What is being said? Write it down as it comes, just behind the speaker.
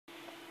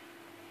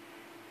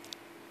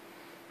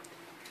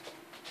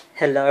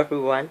Hello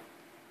everyone,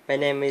 my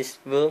name is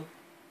Vương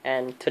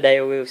and today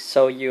I will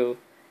show you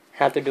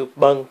how to do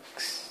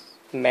bunks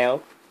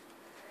mail.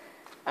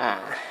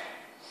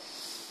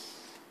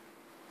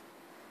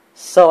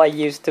 So I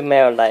used to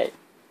mail like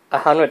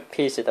 100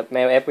 pieces of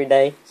mail every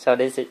day, so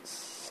this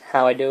is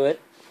how I do it.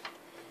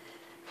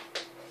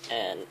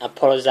 And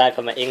apologize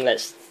for my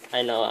English,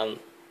 I know I'm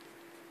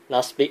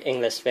not speak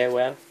English very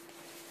well.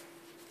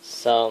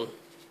 So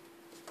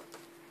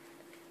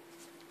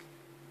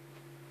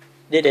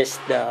this is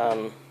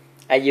the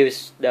I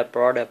use the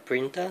Presort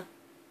printer,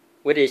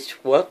 which is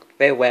work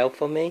very well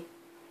for me,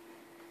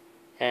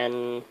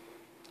 and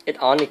it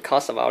only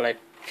costs about like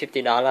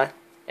 $50,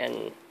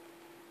 and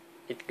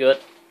it's good.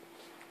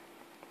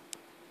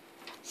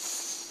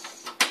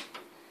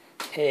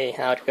 Hey,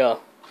 how it go?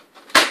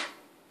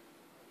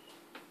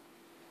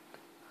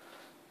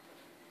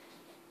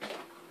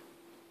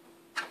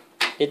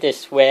 It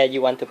is where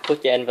you want to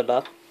put your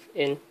envelope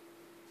in,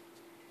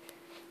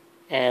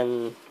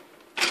 and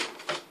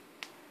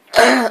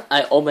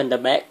I open the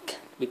back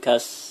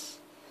because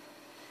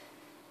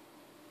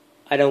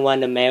I don't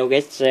want the mail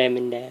get jammed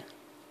in there.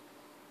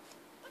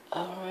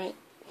 Alright.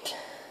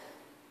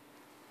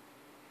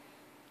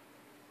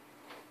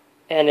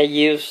 And I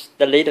use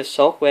the little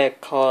software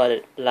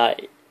called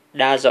like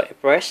Presort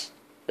Express.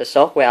 The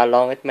software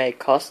alone it may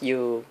cost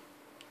you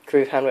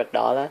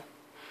 $300.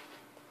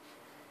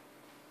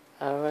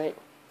 Alright,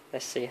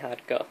 let's see how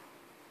it goes.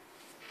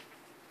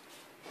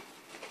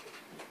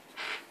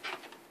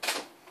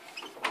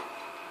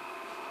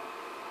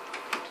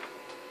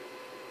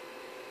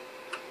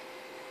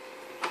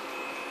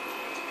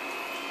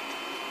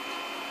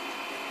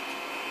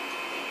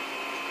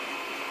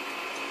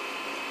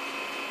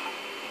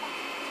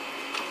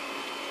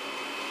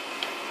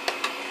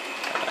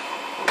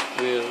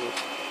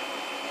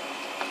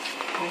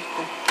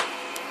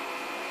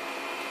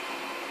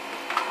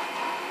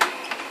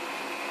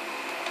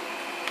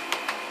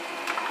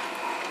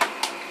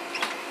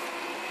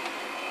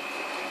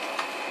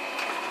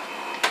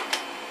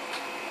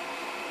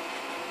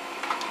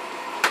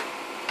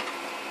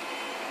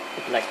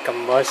 It's like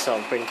commercial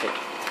printed.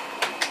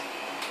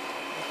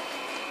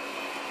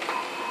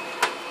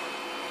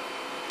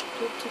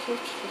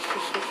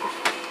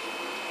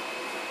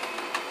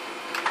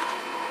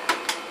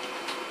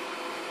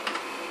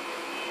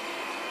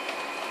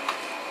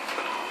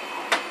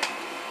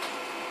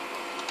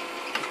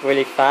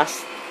 Really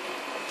fast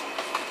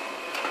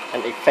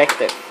and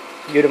effective.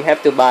 You don't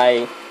have to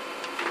buy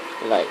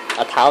like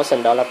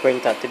 $1,000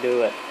 printer to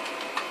do it.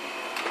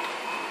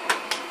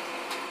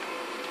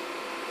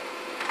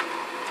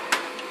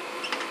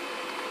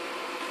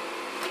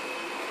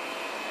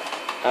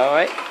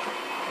 Alright,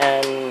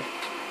 and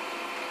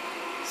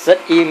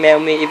just email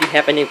me if you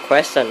have any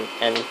question,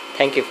 and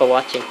thank you for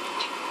watching.